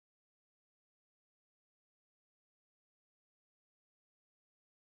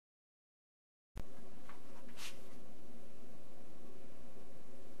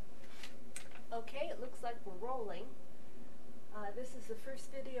looks like we're rolling. This is the first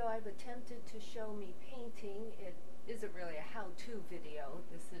video I've attempted to show me painting. It isn't really a how-to video.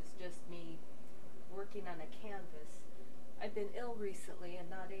 This is just me working on a canvas. I've been ill recently and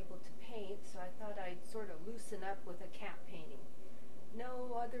not able to paint, so I thought I'd sort of loosen up with a cat painting.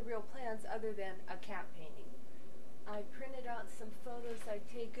 No other real plans other than a cat painting. I printed out some photos I've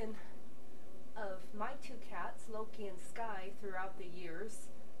taken of my two cats, Loki and Sky, throughout the years.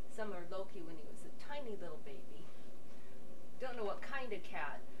 Some are Loki when he was a tiny little baby. Don't know what kind of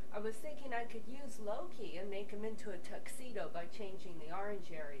cat. I was thinking I could use Loki and make him into a tuxedo by changing the orange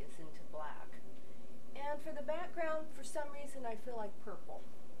areas into black. And for the background, for some reason, I feel like purple.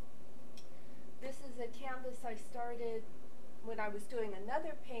 This is a canvas I started when I was doing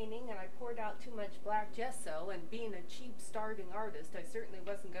another painting, and I poured out too much black gesso, and being a cheap starving artist, I certainly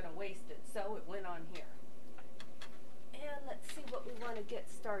wasn't going to waste it, so it went on here. And let's see what we want to get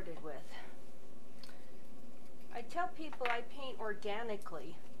started with. I tell people I paint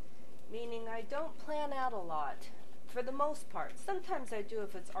organically, meaning I don't plan out a lot, for the most part. Sometimes I do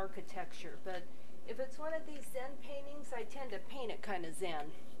if it's architecture, but if it's one of these Zen paintings, I tend to paint it kind of Zen.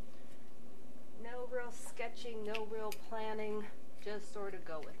 No real sketching, no real planning, just sort of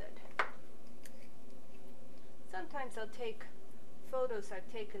go with it. Sometimes I'll take photos I've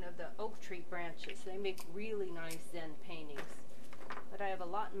taken of the oak tree branches. They make really nice Zen paintings. But I have a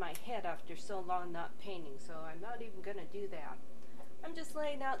lot in my head after so long not painting, so I'm not even going to do that. I'm just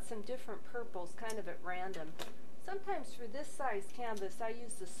laying out some different purples kind of at random. Sometimes for this size canvas I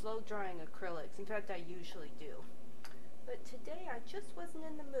use the slow drying acrylics. In fact, I usually do. But today I just wasn't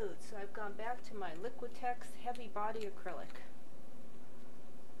in the mood, so I've gone back to my Liquitex heavy body acrylic.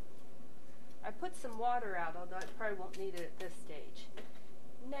 I put some water out, although I probably won't need it at this stage.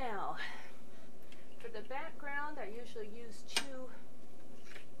 Now, for the background, I usually use two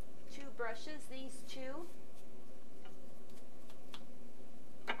brushes, these two.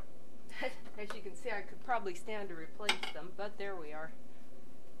 As you can see, I could probably stand to replace them, but there we are.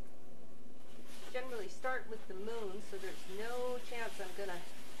 Generally start with the moon, so there's no chance I'm gonna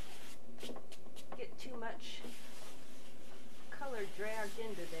get too much color dragged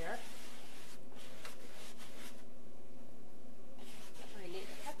into there. I need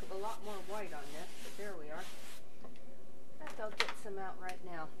a heck of a lot more white on this, but there we are. I think I'll get some out right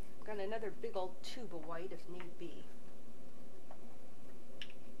now. Got another big old tube of white if need be.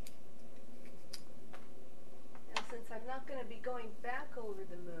 Now, since I'm not going to be going back over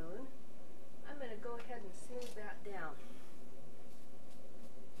the moon, I'm going to go ahead and smooth that down.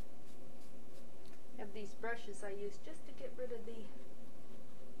 I have these brushes I use just to get rid of the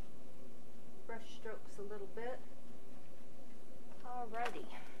brush strokes a little bit. Alrighty.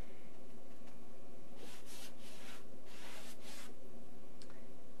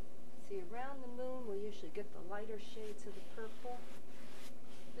 See, around the moon we'll usually get the lighter shades of the purple.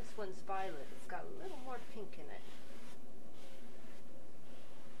 This one's violet. It's got a little more pink in it.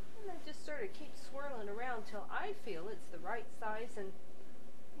 And I just sort of keep swirling around till I feel it's the right size and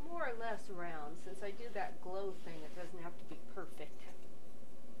more or less round. Since I do that glow thing, it doesn't have to be perfect.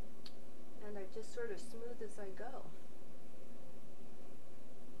 And I just sort of smooth as I go.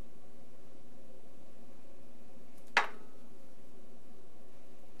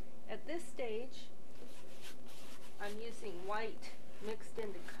 At this stage, I'm using white mixed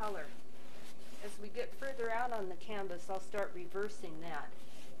into color. As we get further out on the canvas, I'll start reversing that.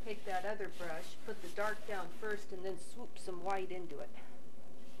 Take that other brush, put the dark down first, and then swoop some white into it.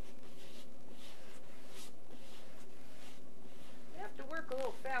 You have to work a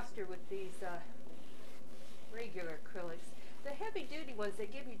little faster with these regular acrylics. The heavy-duty ones, they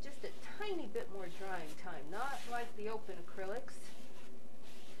give you just a tiny bit more drying time, not like the open acrylics,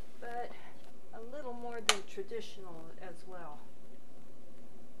 but a little more than traditional as well.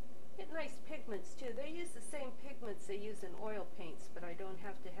 Get nice pigments too. They use the same pigments they use in oil paints, but I don't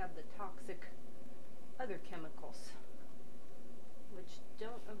have to have the toxic other chemicals, which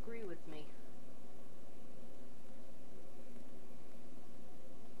don't agree with me.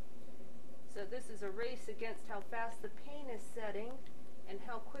 So this is a race against how fast the paint is setting and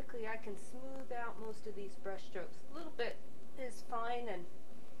how quickly I can smooth out most of these brush strokes. A little bit is fine, and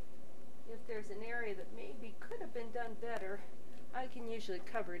if there's an area that maybe could have been done better, I can usually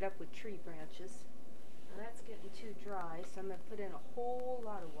cover it up with tree branches. Now that's getting too dry, so I'm going to put in a whole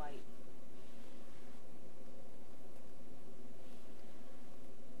lot of white.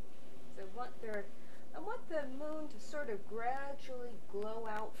 So I want the moon to sort of gradually glow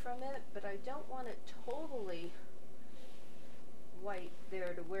out from it, but I don't want it totally white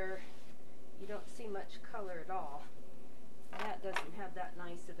there to where you don't see much color at all. That doesn't have that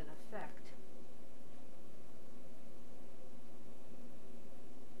nice of an effect.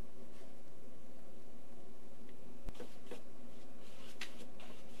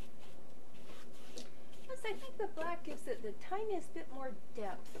 black gives it the tiniest bit more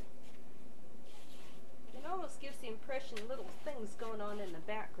depth. It almost gives the impression little things going on in the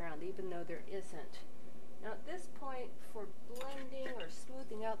background, even though there isn't. Now at this point, for blending or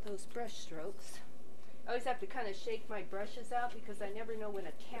smoothing out those brush strokes, I always have to kind of shake my brushes out because I never know when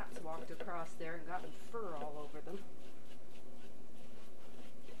a cat's walked across there and gotten fur all over them.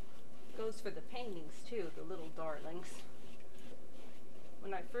 Goes for the paintings too, the little darlings.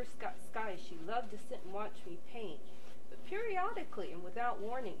 When I first got Sky, she loved to sit and watch me paint. But periodically and without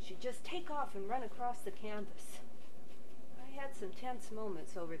warning, she'd just take off and run across the canvas. I had some tense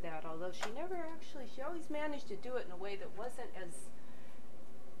moments over that, although she always managed to do it in a way that wasn't as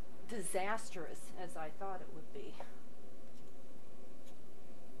disastrous as I thought it would be.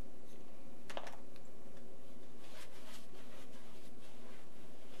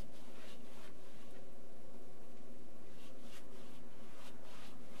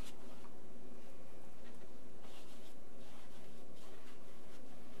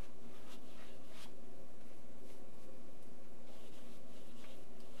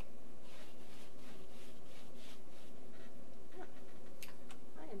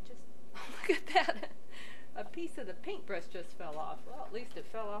 Look at that. A piece of the paintbrush just fell off. Well, at least it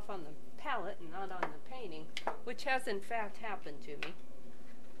fell off on the palette and not on the painting, which has in fact happened to me.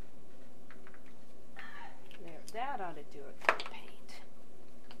 There, that ought to do it for the paint.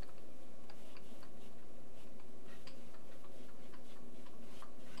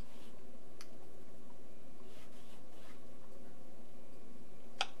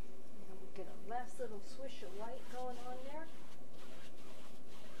 And we'll get a last little swish of white going on there.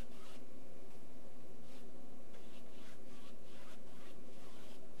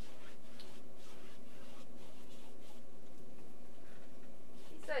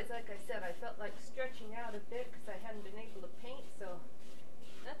 Like I said, I felt like stretching out a bit because I hadn't been able to paint, so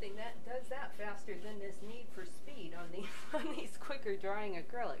nothing that does that faster than this need for speed on these on these quicker drying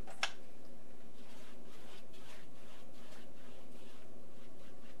acrylics.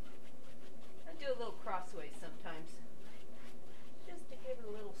 I do a little crossways sometimes, just to give it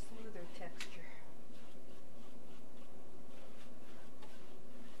a little smoother texture.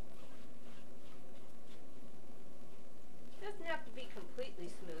 Doesn't have to be completely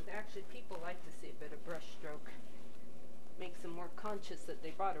smooth. Actually, people like to see a bit of brush stroke. Makes them more conscious that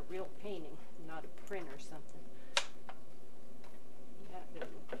they bought a real painting, not a print or something. That didn't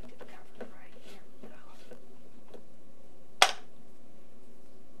look like it covered right. There we go.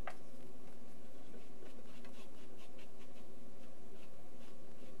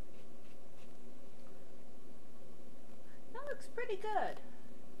 That looks pretty good.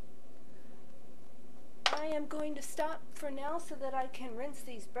 I am going to stop for now so that I can rinse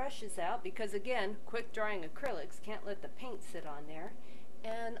these brushes out because, again, quick drying acrylics, can't let the paint sit on there.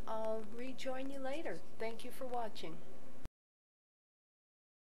 And I'll rejoin you later. Thank you for watching.